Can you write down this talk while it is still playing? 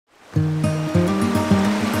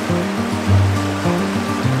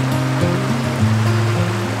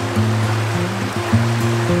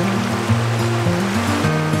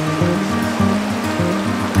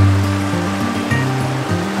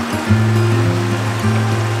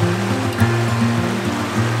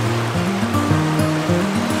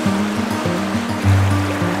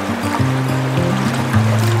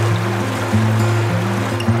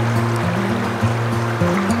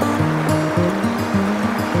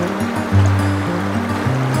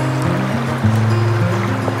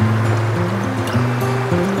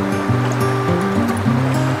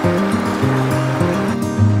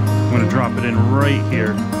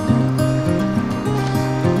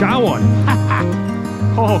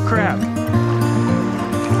Oh crap.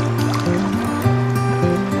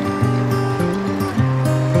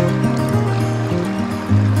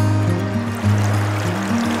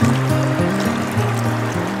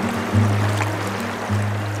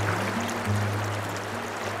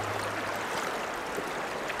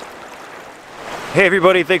 Hey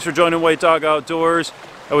everybody, thanks for joining White Dog Outdoors.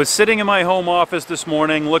 I was sitting in my home office this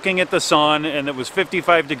morning looking at the sun, and it was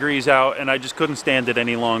 55 degrees out and I just couldn't stand it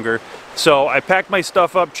any longer. So I packed my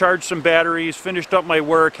stuff up, charged some batteries, finished up my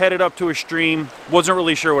work, headed up to a stream. Wasn't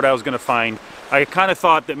really sure what I was going to find. I kind of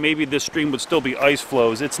thought that maybe this stream would still be ice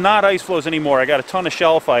flows. It's not ice flows anymore. I got a ton of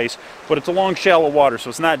shelf ice, but it's along shallow water, so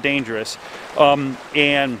it's not dangerous.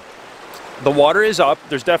 And the water is up.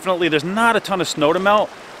 There's not a ton of snow to melt,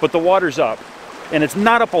 but the water's up. And it's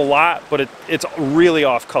not up a lot, but it's really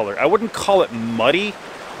off color. I wouldn't call it muddy,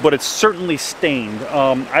 but it's certainly stained.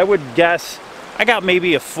 I would guess I got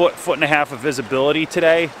maybe a foot and a half of visibility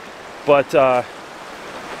today, but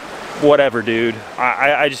whatever, dude.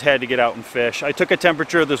 I just had to get out and fish. I took a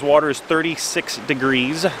temperature. This water is 36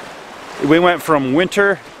 degrees. We went from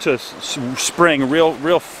winter to spring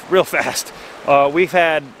real fast. We've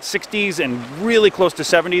had 60s and really close to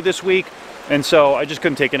 70 this week. And so I just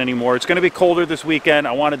couldn't take it anymore. It's going to be colder this weekend.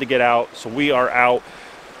 I wanted to get out, so we are out.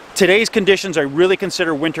 Today's conditions I really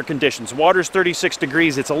consider winter conditions. Water's 36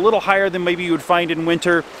 degrees. It's a little higher than maybe you would find in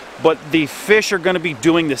winter, but the fish are going to be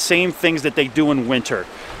doing the same things that they do in winter.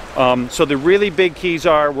 So the really big keys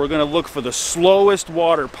are we're going to look for the slowest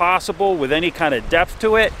water possible with any kind of depth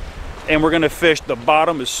to it, and we're going to fish the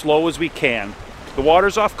bottom as slow as we can. The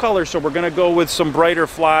water's off color, so we're going to go with some brighter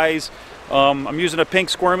flies. I'm using a pink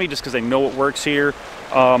squirmy just because I know it works here,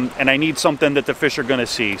 and I need something that the fish are going to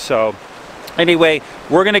see. So anyway,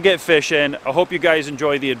 we're going to get fishing. I hope you guys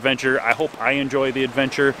enjoy the adventure. I hope I enjoy the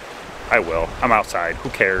adventure. I will. I'm outside. Who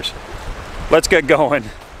cares? Let's get going.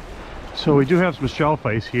 So we do have some shelf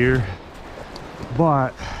ice here,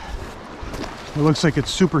 but it looks like it's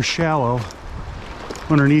super shallow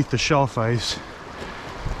underneath the shelf ice.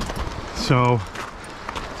 So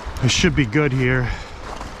it should be good here.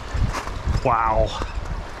 Wow.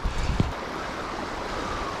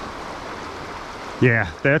 Yeah,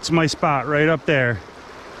 that's my spot right up there.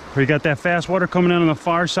 Where you got that fast water coming in on the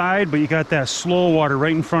far side, but you got that slow water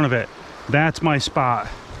right in front of it. That's my spot.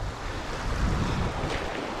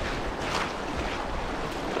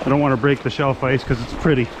 I don't want to break the shelf ice because it's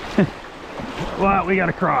pretty. Well, we got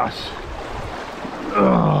to cross.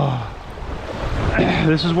 Ugh.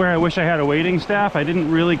 This is where I wish I had a wading staff. I didn't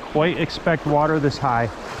really quite expect water this high.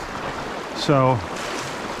 So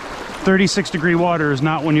 36 degree water is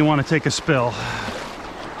not when you want to take a spill.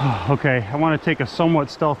 Okay, I want to take a somewhat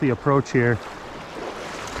stealthy approach here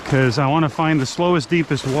because I want to find the slowest,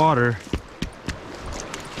 deepest water.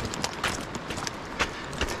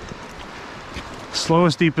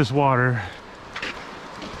 Slowest, deepest water.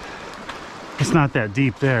 It's not that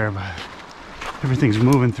deep there, but everything's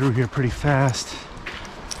moving through here pretty fast.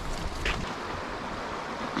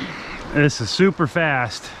 This is super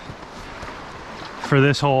fast. For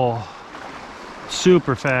this hole,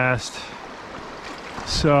 super fast.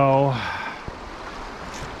 So I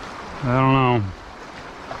don't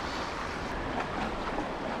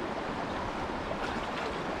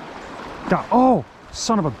know. Oh,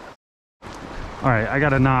 son of a. All right, I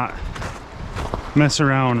gotta not mess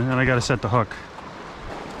around and I gotta set the hook.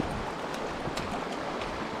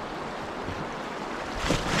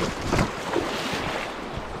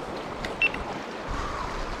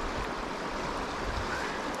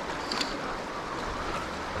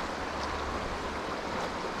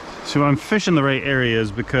 So I'm fishing the right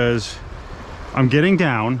areas because I'm getting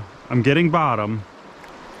down, I'm getting bottom,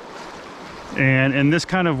 and in this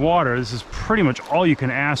kind of water, this is pretty much all you can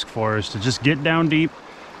ask for, is to just get down deep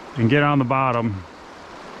and get on the bottom.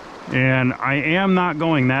 And I am not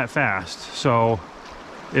going that fast, so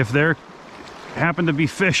if there happen to be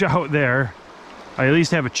fish out there, I at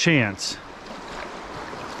least have a chance.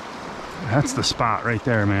 That's the spot right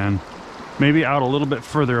there, man. Maybe out a little bit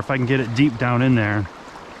further if I can get it deep down in there.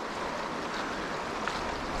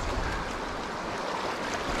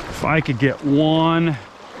 If I could get one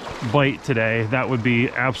bite today, that would be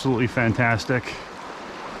absolutely fantastic.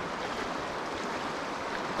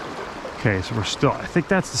 Okay, so we're still, I think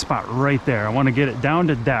that's the spot right there. I want to get it down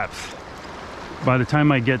to depth. By the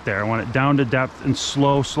time I get there, I want it down to depth and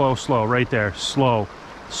slow, slow, slow, right there. Slow,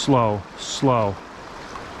 slow, slow.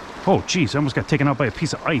 Oh, geez, I almost got taken out by a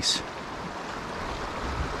piece of ice.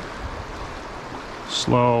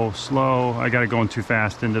 Slow, slow. I got it going too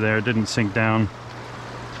fast into there. It didn't sink down.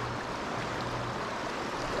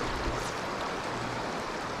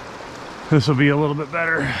 This will be a little bit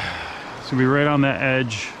better. It's gonna be right on that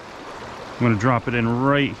edge. I'm gonna drop it in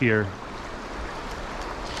right here.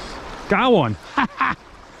 Got one.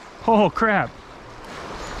 Oh crap.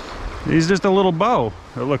 He's just a little bow,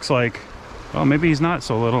 it looks like. Oh, maybe he's not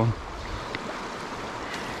so little.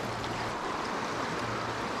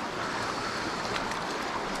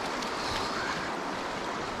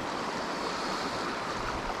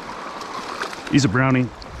 He's a brownie.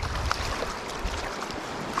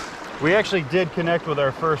 We actually did connect with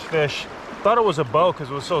our first fish. Thought it was a bow because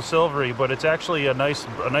it was so silvery, but it's actually a nice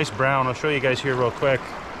brown. I'll show you guys here real quick.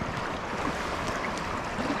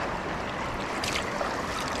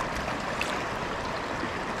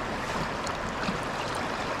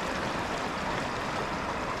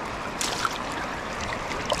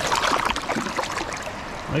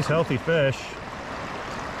 Nice healthy fish.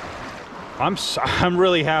 I'm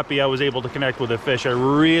really happy I was able to connect with a fish. I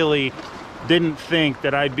really didn't think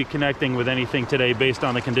that I'd be connecting with anything today based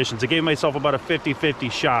on the conditions. I gave myself about a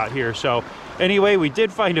 50-50 shot here. So anyway, we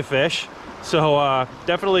did find a fish. So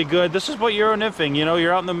definitely good. This is what Euro nymphing, you know,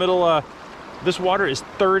 you're out in the middle. This water is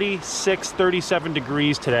 36, 37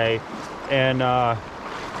 degrees today. And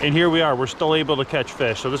here we are, we're still able to catch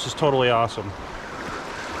fish. So this is totally awesome.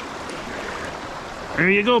 There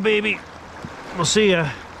you go, baby. We'll see ya.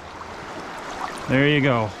 There you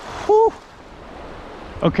go. Whew.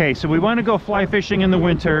 Okay, so we want to go fly fishing in the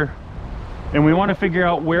winter, and we want to figure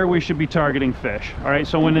out where we should be targeting fish. All right,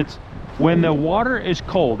 so when the water is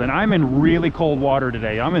cold, and I'm in really cold water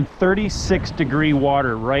today. I'm in 36-degree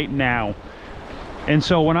water right now. And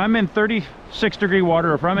so when I'm in 36-degree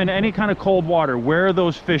water, if I'm in any kind of cold water, where are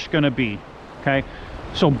those fish going to be? Okay,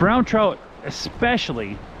 so brown trout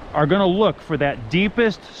especially are going to look for that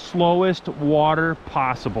deepest, slowest water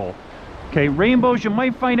possible. Okay, rainbows, you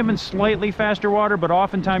might find them in slightly faster water, but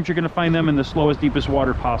oftentimes you're going to find them in the slowest, deepest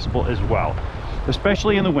water possible as well,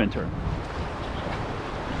 especially in the winter.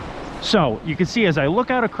 So you can see as I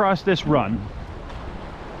look out across this run,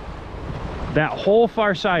 that whole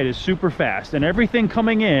far side is super fast, and everything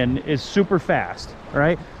coming in is super fast. All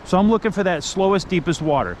right, so I'm looking for that slowest, deepest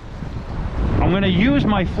water. I'm going to use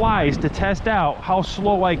my flies to test out how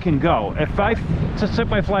slow I can go. If I set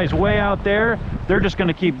my flies way out there, they're just going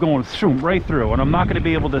to keep going through, right through, and I'm not going to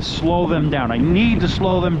be able to slow them down. I need to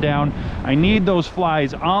slow them down. I need those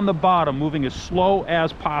flies on the bottom moving as slow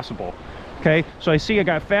as possible. Okay, so I see I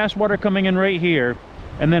got fast water coming in right here,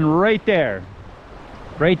 and then right there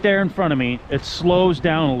in front of me, it slows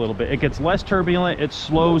down a little bit. It gets less turbulent, it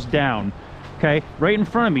slows down. Okay, right in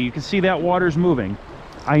front of me, you can see that water's moving.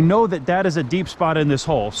 I know that that is a deep spot in this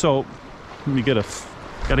hole. So let me gotta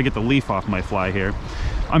get the leaf off my fly here.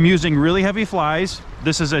 I'm using really heavy flies.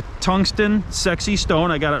 This is a tungsten sexy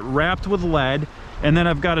stone. I got it wrapped with lead, and then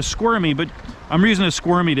I've got a squirmy, but I'm using a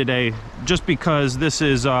squirmy today just because this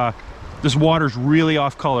is this water's really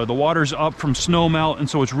off color. The water's up from snowmelt, and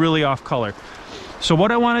so it's really off color. So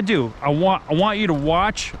what I want to do, I want you to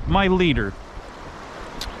watch my leader.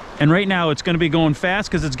 And right now it's going to be going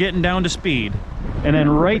fast because it's getting down to speed. And then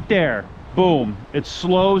right there, boom, it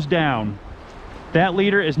slows down. That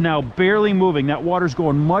leader is now barely moving. That water's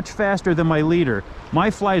going much faster than my leader.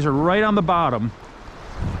 My flies are right on the bottom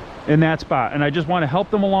in that spot, and I just want to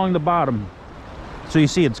help them along the bottom. So you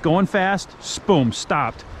see it's going fast, boom,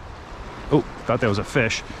 stopped. Oh, thought that was a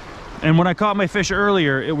fish. And when I caught my fish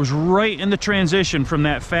earlier, it was right in the transition from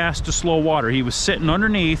that fast to slow water. He was sitting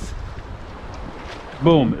underneath.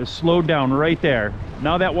 Boom, it slowed down right there.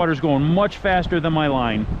 Now that water's going much faster than my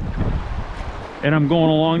line. And I'm going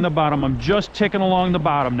along the bottom. I'm just ticking along the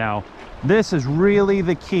bottom now. This is really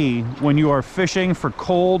the key when you are fishing for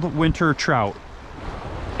cold winter trout.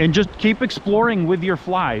 And just keep exploring with your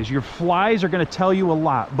flies. Your flies are going to tell you a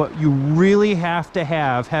lot, but you really have to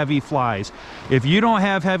have heavy flies. If you don't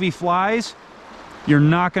have heavy flies, you're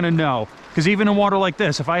not going to know. Because even in water like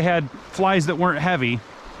this, if I had flies that weren't heavy,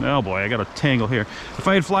 oh boy, I got a tangle here. If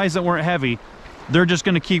I had flies that weren't heavy, they're just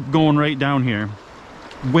going to keep going right down here.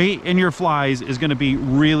 Weight in your flies is going to be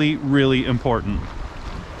really, really important.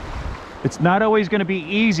 It's not always going to be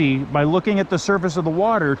easy by looking at the surface of the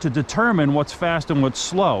water to determine what's fast and what's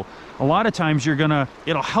slow. A lot of times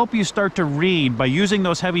it'll help you start to read by using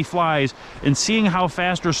those heavy flies and seeing how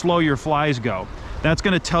fast or slow your flies go. That's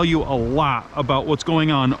going to tell you a lot about what's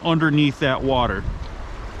going on underneath that water.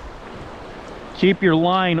 Keep your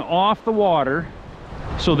line off the water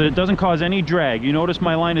so that it doesn't cause any drag. You notice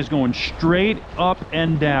my line is going straight up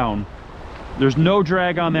and down. There's no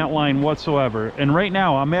drag on that line whatsoever. And right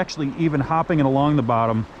now I'm actually even hopping it along the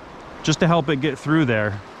bottom just to help it get through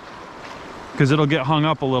there, because it'll get hung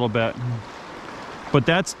up a little bit. But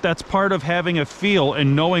that's part of having a feel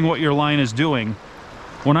and knowing what your line is doing.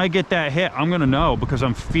 When I get that hit, I'm gonna know because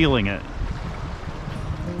I'm feeling it.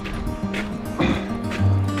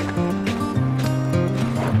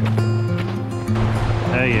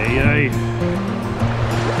 Hey, hey, hey.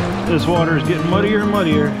 This water is getting muddier and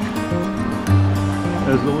muddier.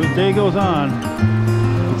 As the day goes on,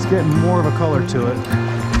 it's getting more of a color to it.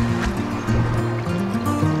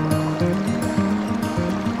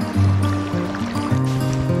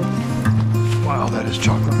 Wow, that is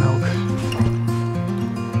chocolate milk.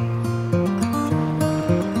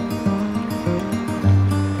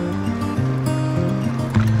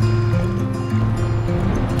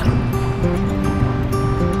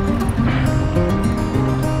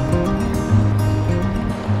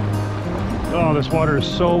 Oh, this water is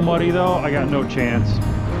so muddy though, I got no chance.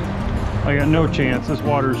 I got no chance. This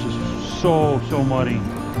water is just so muddy.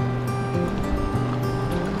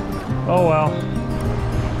 Oh well.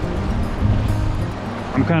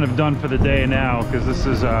 I'm kind of done for the day now because this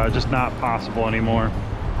is just not possible anymore.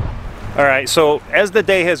 All right, so as the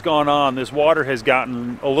day has gone on, this water has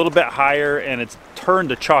gotten a little bit higher and it's turned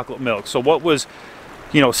to chocolate milk. So what was,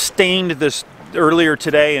 you know, stained this earlier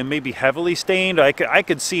today and maybe heavily stained, I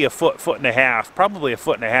could see a foot and a half, probably a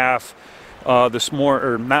foot and a half this morning,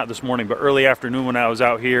 or not this morning, but early afternoon when I was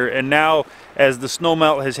out here. And now as the snow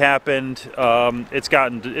melt has happened, it's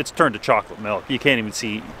turned to chocolate milk. You can't even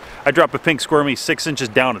see. I dropped a pink squirmy 6 inches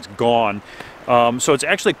down, it's gone. So it's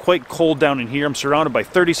actually quite cold down in here. I'm surrounded by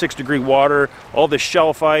 36-degree water, all the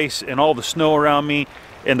shelf ice and all the snow around me,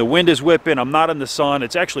 and the wind is whipping. I'm not in the sun.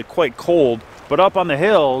 It's actually quite cold. But up on the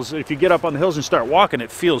hills, if you get up on the hills and start walking,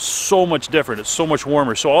 it feels so much different. It's so much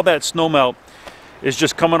warmer. So all that snow melt is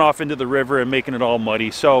just coming off into the river and making it all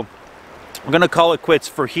muddy. So I'm gonna call it quits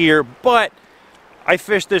for here, but I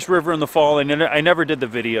fished this river in the fall and I never did the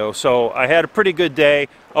video. So I had a pretty good day.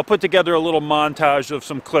 I'll put together a little montage of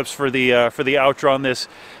some clips for the outro on this.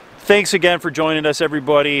 Thanks again for joining us,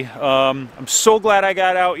 everybody. I'm so glad I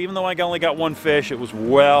got out, even though I only got one fish. It was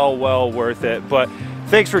well worth it. But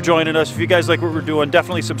thanks for joining us. If you guys like what we're doing,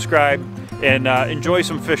 definitely subscribe and enjoy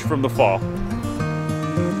some fish from the fall.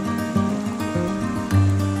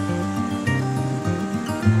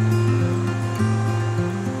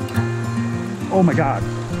 Oh my God.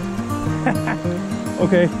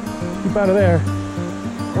 Okay, keep out of there.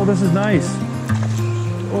 Oh, this is nice.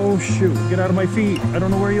 Oh shoot, get out of my feet. I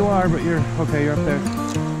don't know where you are, but you're okay, you're up there.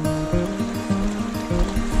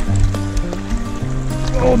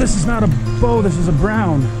 Oh, this is not a bow, this is a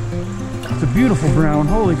brown. It's a beautiful brown,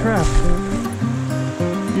 holy crap.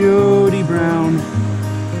 Beauty brown.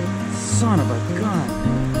 Son of a gun.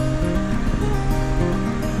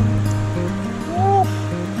 Oh.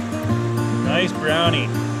 Nice brownie.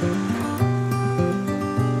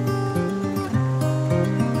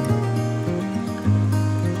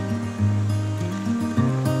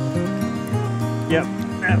 Yep,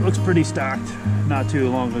 that looks pretty stocked not too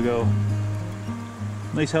long ago.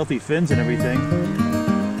 Nice healthy fins and everything.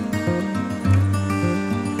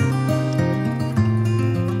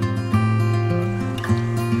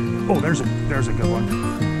 Oh, there's a good one.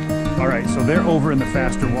 All right, so they're over in the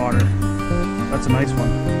faster water. That's a nice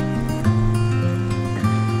one.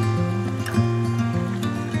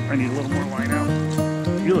 I need a little more line out.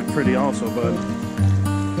 You look pretty also, bud.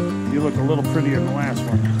 You look a little prettier than the last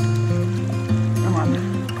one. Come on.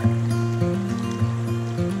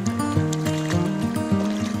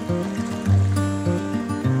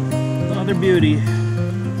 Another beauty.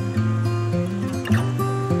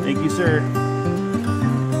 Thank you, sir.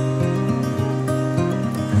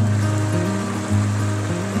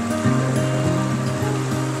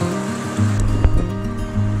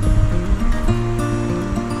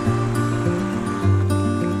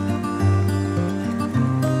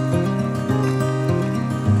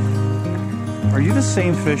 Are you the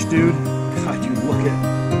same fish, dude? God, you look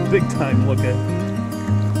it. Big time look it.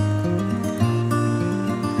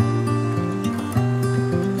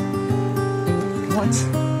 What?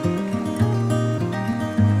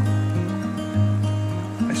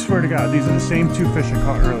 I swear to God, these are the same two fish I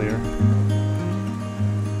caught earlier.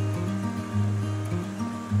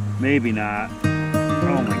 Maybe not.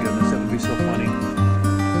 Oh my goodness, that would be so funny.